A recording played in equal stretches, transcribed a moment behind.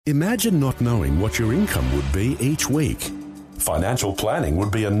Imagine not knowing what your income would be each week. Financial planning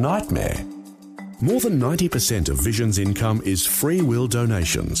would be a nightmare. More than 90% of Vision's income is free will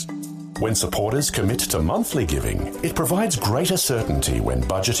donations. When supporters commit to monthly giving, it provides greater certainty when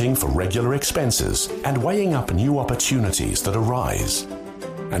budgeting for regular expenses and weighing up new opportunities that arise.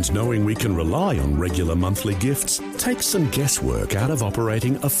 And knowing we can rely on regular monthly gifts takes some guesswork out of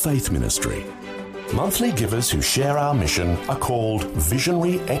operating a faith ministry. Monthly givers who share our mission are called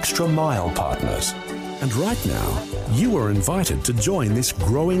Visionary Extra Mile Partners. And right now, you are invited to join this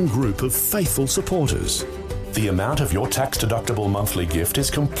growing group of faithful supporters. The amount of your tax-deductible monthly gift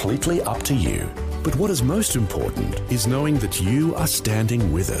is completely up to you. But what is most important is knowing that you are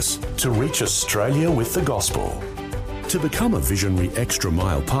standing with us to reach Australia with the gospel. To become a Visionary Extra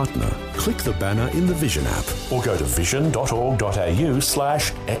Mile partner, click the banner in the Vision app or go to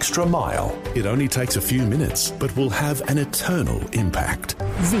vision.org.au/extra mile. It only takes a few minutes, but will have an eternal impact.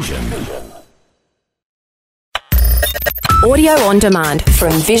 Vision. Audio on demand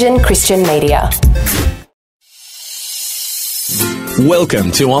from Vision Christian Media.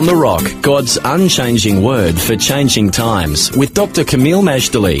 Welcome to On the Rock, God's unchanging word for changing times, with Dr. Camille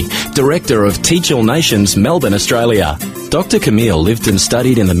Majdali, Director of Teach All Nations, Melbourne, Australia. Dr. Camille lived and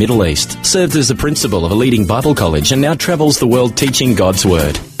studied in the Middle East, served as a principal of a leading Bible college, and now travels the world teaching God's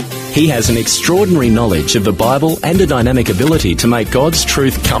word. He has an extraordinary knowledge of the Bible and a dynamic ability to make God's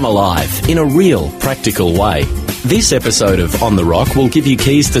truth come alive in a real, practical way. This episode of On the Rock will give you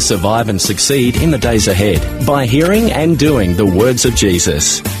keys to survive and succeed in the days ahead by hearing and doing the words of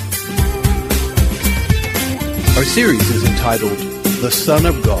Jesus. Our series is entitled The Son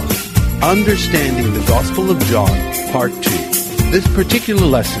of God, Understanding the Gospel of John, Part 2. This particular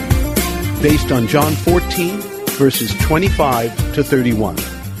lesson, based on John 14, verses 25 to 31,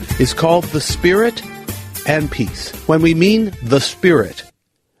 is called The Spirit and Peace. When we mean the Spirit,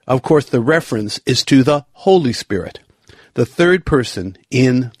 of course, the reference is to the Holy Spirit, the third person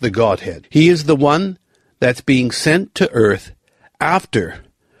in the Godhead. He is the one that's being sent to earth after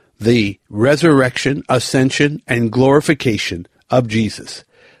the resurrection, ascension, and glorification of Jesus.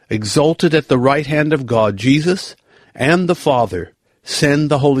 Exalted at the right hand of God, Jesus and the Father send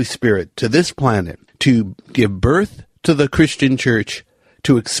the Holy Spirit to this planet to give birth to the Christian church,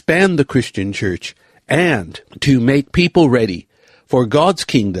 to expand the Christian church, and to make people ready for God's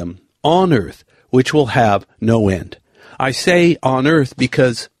kingdom on earth, which will have no end. I say on earth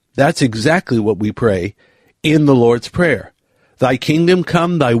because that's exactly what we pray in the Lord's Prayer. Thy kingdom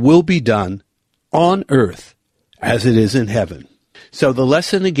come, thy will be done on earth as it is in heaven. So the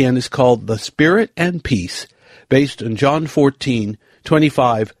lesson again is called The Spirit and Peace, based on John 14,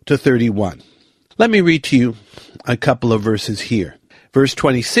 25 to 31. Let me read to you a couple of verses here. Verse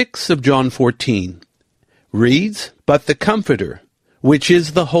 26 of John 14 reads, But the Comforter, which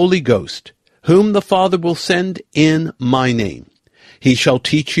is the Holy Ghost, whom the Father will send in my name, he shall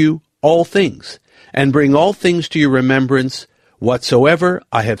teach you all things, and bring all things to your remembrance, whatsoever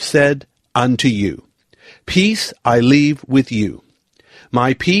I have said unto you. Peace I leave with you.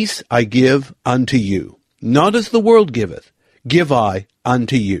 My peace I give unto you. Not as the world giveth, give I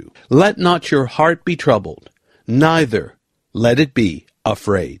unto you. Let not your heart be troubled, neither let it be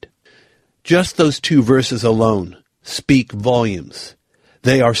afraid. Just those two verses alone speak volumes.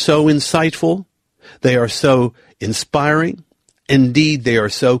 They are so insightful. They are so inspiring. Indeed, they are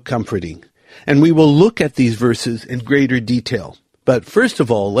so comforting. And we will look at these verses in greater detail. But first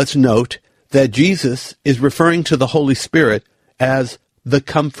of all, let's note that Jesus is referring to the Holy Spirit as the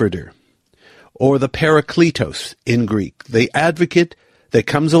Comforter, or the Parakletos in Greek, the advocate that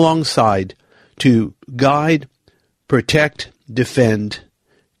comes alongside to guide, protect, defend,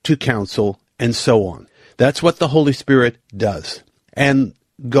 to counsel, and so on. That's what the Holy Spirit does. And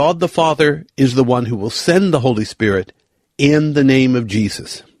God the Father is the one who will send the Holy Spirit in the name of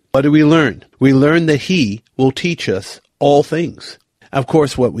Jesus. What do we learn? We learn that He will teach us all things. Of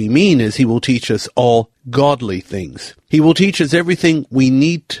course, what we mean is He will teach us all godly things. He will teach us everything we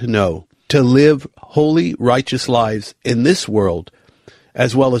need to know to live holy, righteous lives in this world,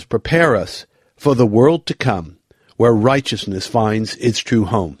 as well as prepare us for the world to come, where righteousness finds its true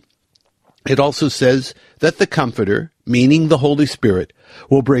home. It also says that the Comforter, meaning the Holy Spirit,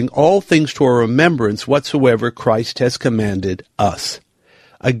 will bring all things to our remembrance whatsoever Christ has commanded us.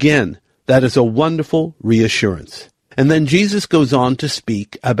 Again, that is a wonderful reassurance. And then Jesus goes on to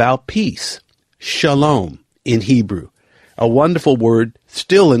speak about peace, shalom in Hebrew, a wonderful word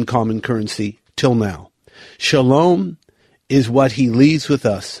still in common currency till now. Shalom is what He leaves with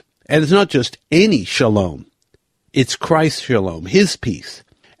us. And it's not just any shalom. It's Christ's shalom, His peace.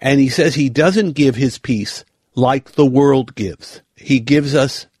 And He says He doesn't give His peace like the world gives. He gives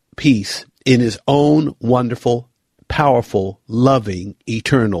us peace in his own wonderful, powerful, loving,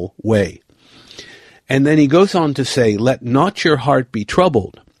 eternal way. And then he goes on to say, let not your heart be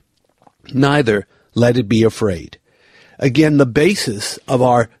troubled, neither let it be afraid. Again, the basis of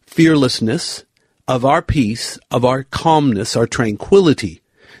our fearlessness, of our peace, of our calmness, our tranquility,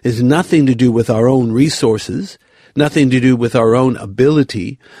 is nothing to do with our own resources, nothing to do with our own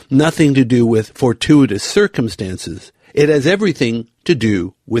ability, nothing to do with fortuitous circumstances. It has everything to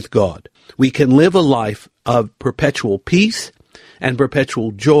do with God. We can live a life of perpetual peace and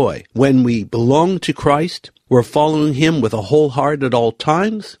perpetual joy. When we belong to Christ, we're following him with a whole heart at all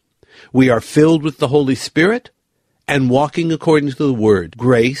times. We are filled with the Holy Spirit and walking according to the Word.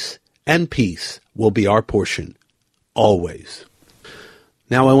 Grace and peace will be our portion, always.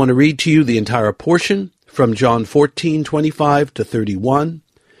 Now I want to read to you the entire portion from John 14:25 to 31.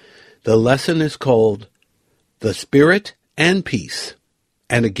 The lesson is called The Spirit and Peace.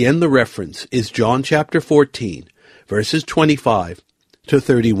 And again, the reference is John chapter 14, verses 25 to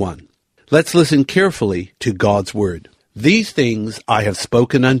 31. Let's listen carefully to God's Word. These things I have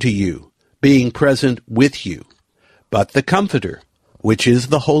spoken unto you, being present with you. But the Comforter, which is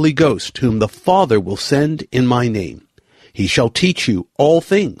the Holy Ghost, whom the Father will send in my name, he shall teach you all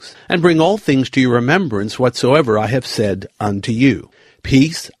things, and bring all things to your remembrance whatsoever I have said unto you.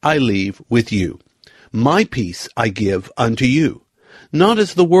 Peace I leave with you. My peace I give unto you. Not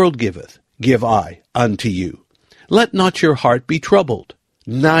as the world giveth, give I unto you. Let not your heart be troubled,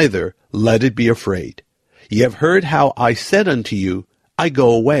 neither let it be afraid. Ye have heard how I said unto you, I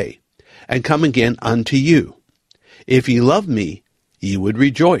go away, and come again unto you. If ye love me, ye would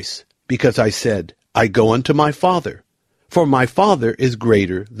rejoice, because I said, I go unto my Father, for my Father is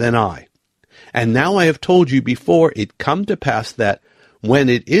greater than I. And now I have told you before it come to pass, that when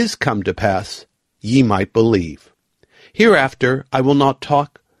it is come to pass, ye might believe. Hereafter I will not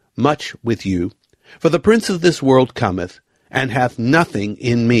talk much with you, for the prince of this world cometh, and hath nothing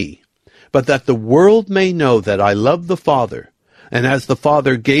in me, but that the world may know that I love the Father, and as the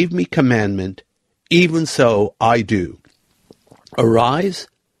Father gave me commandment, even so I do. Arise,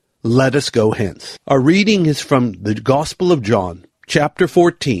 let us go hence. Our reading is from the Gospel of John, chapter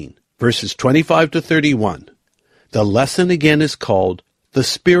 14, verses 25 to 31. The lesson again is called The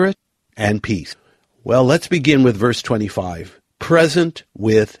Spirit and Peace. Well, let's begin with verse 25. Present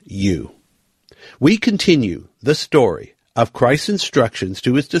with you. We continue the story of Christ's instructions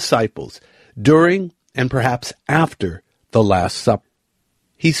to his disciples during and perhaps after the Last Supper.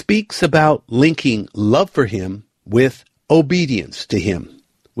 He speaks about linking love for him with obedience to him.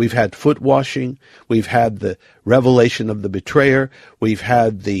 We've had foot washing. We've had the revelation of the betrayer. We've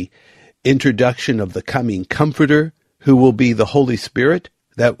had the introduction of the coming Comforter, who will be the Holy Spirit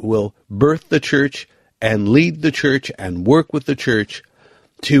that will birth the church and lead the church and work with the church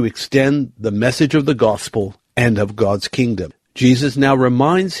to extend the message of the gospel and of God's kingdom. Jesus now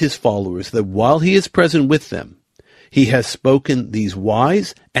reminds his followers that while he is present with them, he has spoken these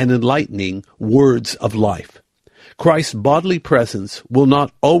wise and enlightening words of life. Christ's bodily presence will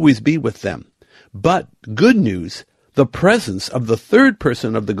not always be with them, but good news, the presence of the third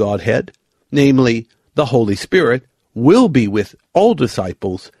person of the Godhead, namely the Holy Spirit, will be with all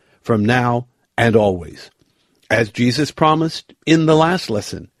disciples from now and always. As Jesus promised in the last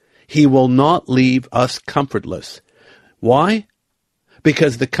lesson, he will not leave us comfortless. Why?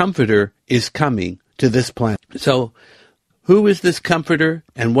 Because the Comforter is coming to this planet. So, who is this Comforter,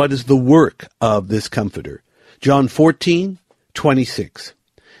 and what is the work of this Comforter? John 14:26.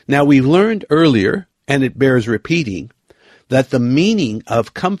 Now, we've learned earlier, and it bears repeating, that the meaning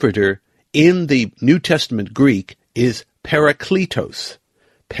of Comforter in the New Testament Greek is parakletos.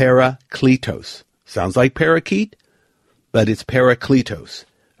 Parakletos. Sounds like parakeet, but it's parakletos,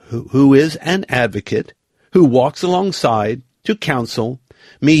 who is an advocate, who walks alongside to counsel,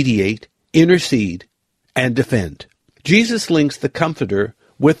 mediate, intercede, and defend. Jesus links the Comforter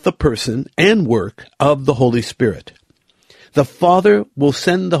with the person and work of the Holy Spirit. The Father will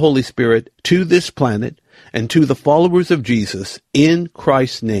send the Holy Spirit to this planet and to the followers of Jesus in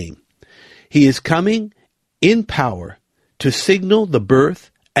Christ's name. He is coming in power to signal the birth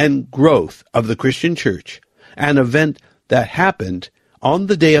and growth of the Christian church, an event that happened on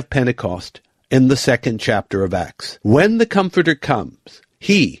the day of Pentecost in the 2nd chapter of Acts. When the Comforter comes,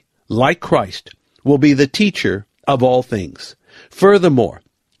 he, like Christ, will be the teacher of all things. Furthermore,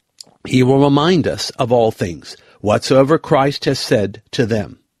 he will remind us of all things, whatsoever Christ has said to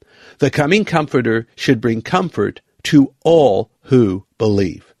them. The coming Comforter should bring comfort to all who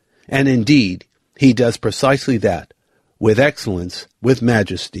believe. And indeed, he does precisely that, with excellence, with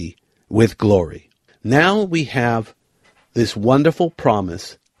majesty, with glory. Now we have this wonderful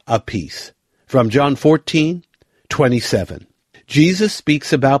promise of peace. From John 14:27. Jesus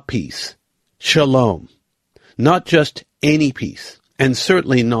speaks about peace, shalom, not just any peace, and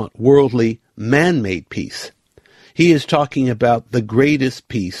certainly not worldly, man-made peace. He is talking about the greatest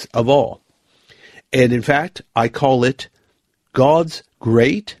peace of all. And in fact, I call it God's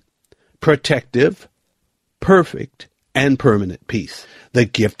great, protective, perfect, and permanent peace. The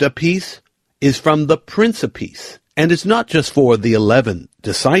gift of peace is from the Prince of Peace. And it's not just for the 11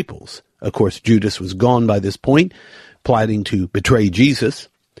 disciples. Of course, Judas was gone by this point, plotting to betray Jesus.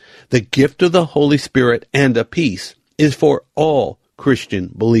 The gift of the Holy Spirit and of peace is for all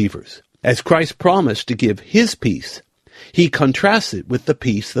Christian believers. As Christ promised to give his peace, he contrasts it with the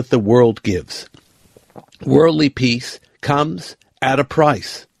peace that the world gives. Worldly peace comes at a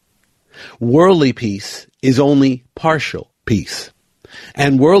price. Worldly peace is only partial peace.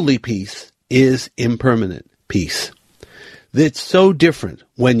 And worldly peace is impermanent peace. It's so different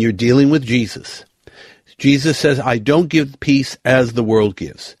when you're dealing with Jesus. Jesus says, I don't give peace as the world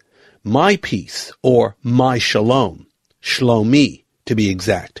gives. My peace, or my shalom, shlomi to be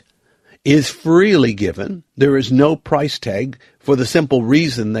exact, is freely given. There is no price tag for the simple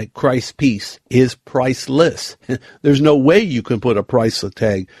reason that Christ's peace is priceless. There's no way you can put a price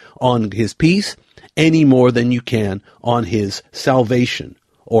tag on his peace any more than you can on his salvation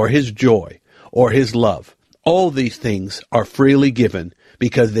or his joy or his love. All these things are freely given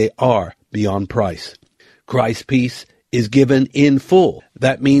because they are beyond price. Christ's peace is given in full.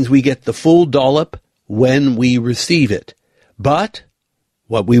 That means we get the full dollop when we receive it. But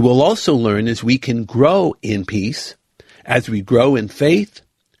what we will also learn is we can grow in peace as we grow in faith,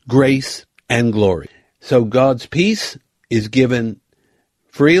 grace, and glory. So God's peace is given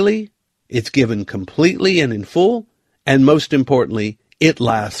freely, it's given completely and in full, and most importantly, it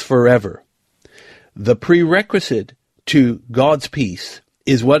lasts forever. The prerequisite to God's peace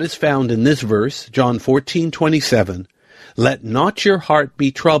is what is found in this verse, John 14:27. Let not your heart be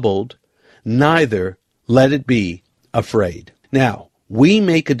troubled, neither let it be afraid. Now, we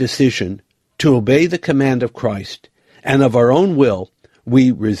make a decision to obey the command of Christ, and of our own will,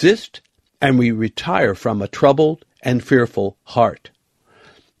 we resist and we retire from a troubled and fearful heart.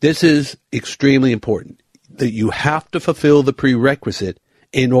 This is extremely important, that you have to fulfill the prerequisite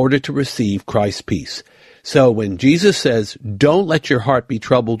in order to receive Christ's peace. So when Jesus says, don't let your heart be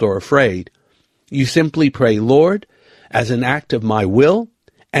troubled or afraid, you simply pray, Lord, as an act of my will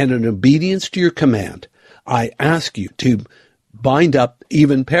and in obedience to your command, I ask you to bind up,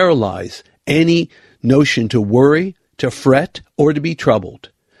 even paralyze, any notion to worry, to fret, or to be troubled.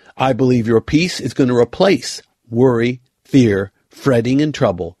 I believe your peace is going to replace worry, fear, fretting, and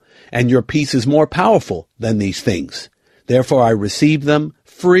trouble, and your peace is more powerful than these things. Therefore, I receive them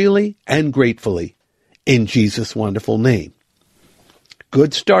freely and gratefully in Jesus' wonderful name.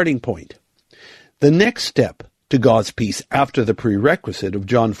 Good starting point. The next step to God's peace after the prerequisite of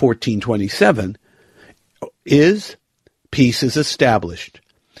John 14:27 is peace is established.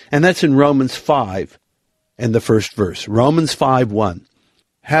 And that's in Romans 5 and the first verse. Romans 5:1.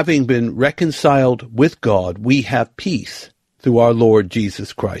 Having been reconciled with God, we have peace through our Lord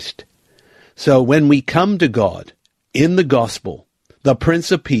Jesus Christ. So when we come to God in the gospel, the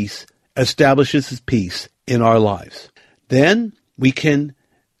Prince of Peace establishes his peace in our lives. Then we can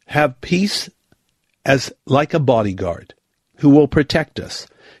have peace as like a bodyguard who will protect us.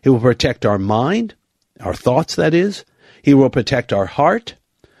 He will protect our mind, our thoughts, that is. He will protect our heart,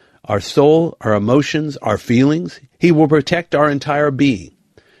 our soul, our emotions, our feelings. He will protect our entire being.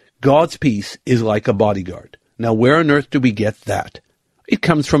 God's peace is like a bodyguard. Now, where on earth do we get that? It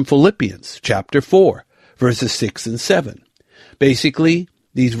comes from Philippians chapter 4, verses 6 and 7. Basically,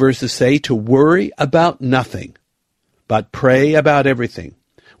 these verses say to worry about nothing, but pray about everything.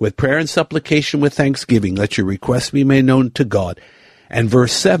 With prayer and supplication with thanksgiving, let your requests be made known to God. And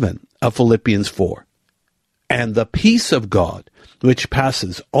verse 7 of Philippians 4. And the peace of God, which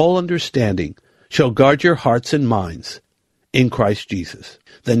passes all understanding, shall guard your hearts and minds in Christ Jesus.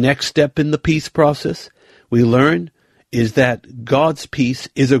 The next step in the peace process, we learn, is that God's peace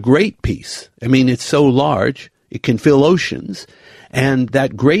is a great peace. I mean, it's so large, it can fill oceans, and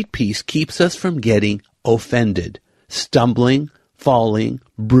that great peace keeps us from getting offended, stumbling, falling,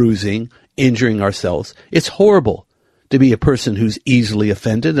 bruising, injuring ourselves. It's horrible to be a person who's easily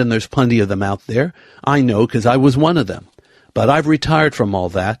offended, and there's plenty of them out there. I know because I was one of them. But I've retired from all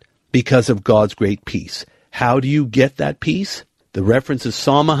that because of God's great peace. How do you get that peace? The reference is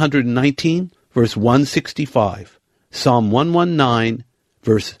Psalm 119, verse 165. Psalm 119,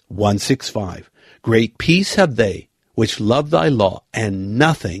 verse 165. Great peace have they which love thy law, and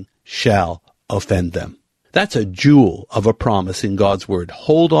nothing shall offend them. That's a jewel of a promise in God's Word.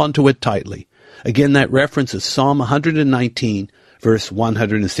 Hold on to it tightly. Again, that reference is Psalm 119, verse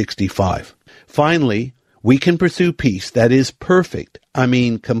 165. Finally, we can pursue peace that is perfect,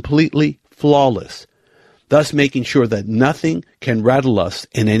 completely flawless, thus making sure that nothing can rattle us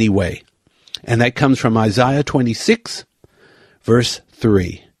in any way. And that comes from Isaiah 26, verse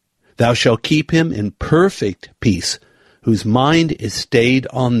 3. Thou shalt keep him in perfect peace, whose mind is stayed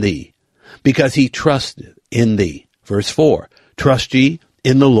on thee, because he trusted in thee. Verse 4. Trust ye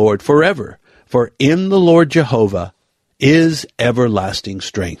in the Lord forever, for in the Lord Jehovah is everlasting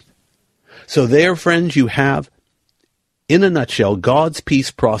strength. So there, friends, you have, in a nutshell, God's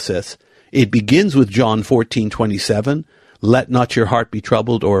peace process. It begins with John 14:27, let not your heart be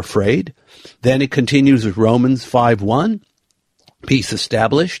troubled or afraid. Then it continues with Romans 5:1, peace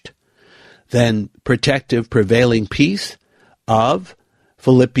established. Then protective, prevailing peace of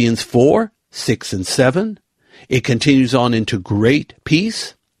Philippians 4:6 and 7. It continues on into great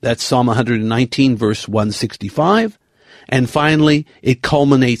peace. That's Psalm 119, verse 165. And finally, it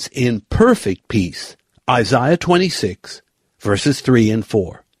culminates in perfect peace. Isaiah 26, verses 3 and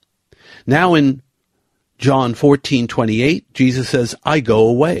 4. Now in John 14:28, Jesus says, I go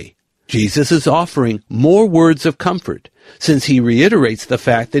away. Jesus is offering more words of comfort, since he reiterates the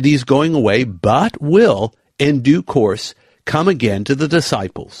fact that he's going away, but will, in due course, come again to the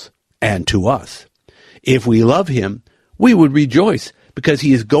disciples and to us. If we love him, we would rejoice, because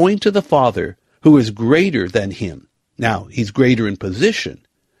he is going to the Father, who is greater than him. Now, he's greater in position,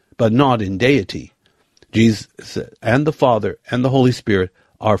 but not in deity. Jesus and the Father and the Holy Spirit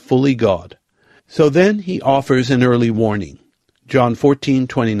are fully God. So then he offers an early warning. John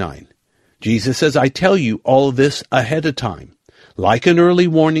 14:29. Jesus says, I tell you all of this ahead of time, like an early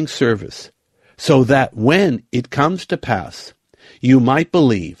warning service, so that when it comes to pass, you might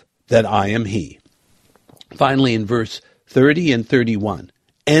believe that I am he. Finally, in verse 30 and 31,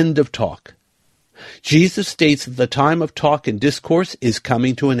 end of talk. Jesus states that the time of talk and discourse is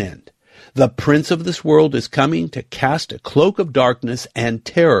coming to an end. The prince of this world is coming to cast a cloak of darkness and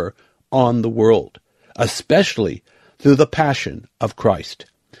terror on the world, especially through the passion of Christ.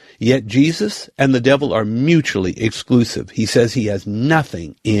 Yet Jesus and the devil are mutually exclusive. He says he has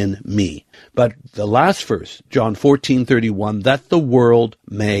nothing in me. But the last verse, John 14:31, that the world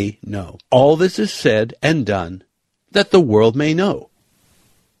may know. All this is said and done that the world may know.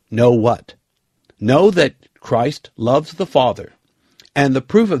 Know what? Know that Christ loves the Father. And the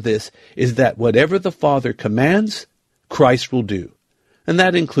proof of this is that whatever the Father commands, Christ will do. And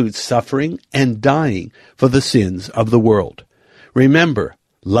that includes suffering and dying for the sins of the world. Remember,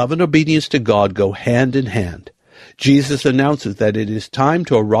 love and obedience to God go hand in hand. Jesus announces that it is time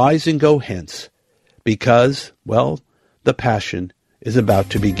to arise and go hence, because, the Passion is about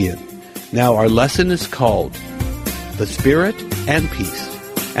to begin. Now, our lesson is called The Spirit and Peace.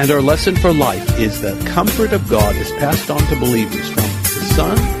 And our lesson for life is the comfort of God is passed on to believers from the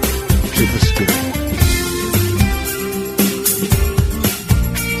Son to the Spirit.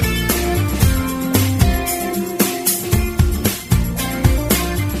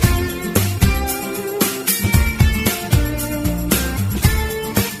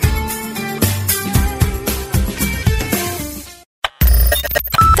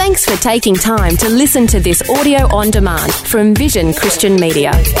 Thanks for taking time to listen to this audio on demand from Vision Christian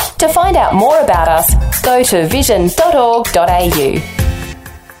Media. To find out more about us, go to vision.org.au.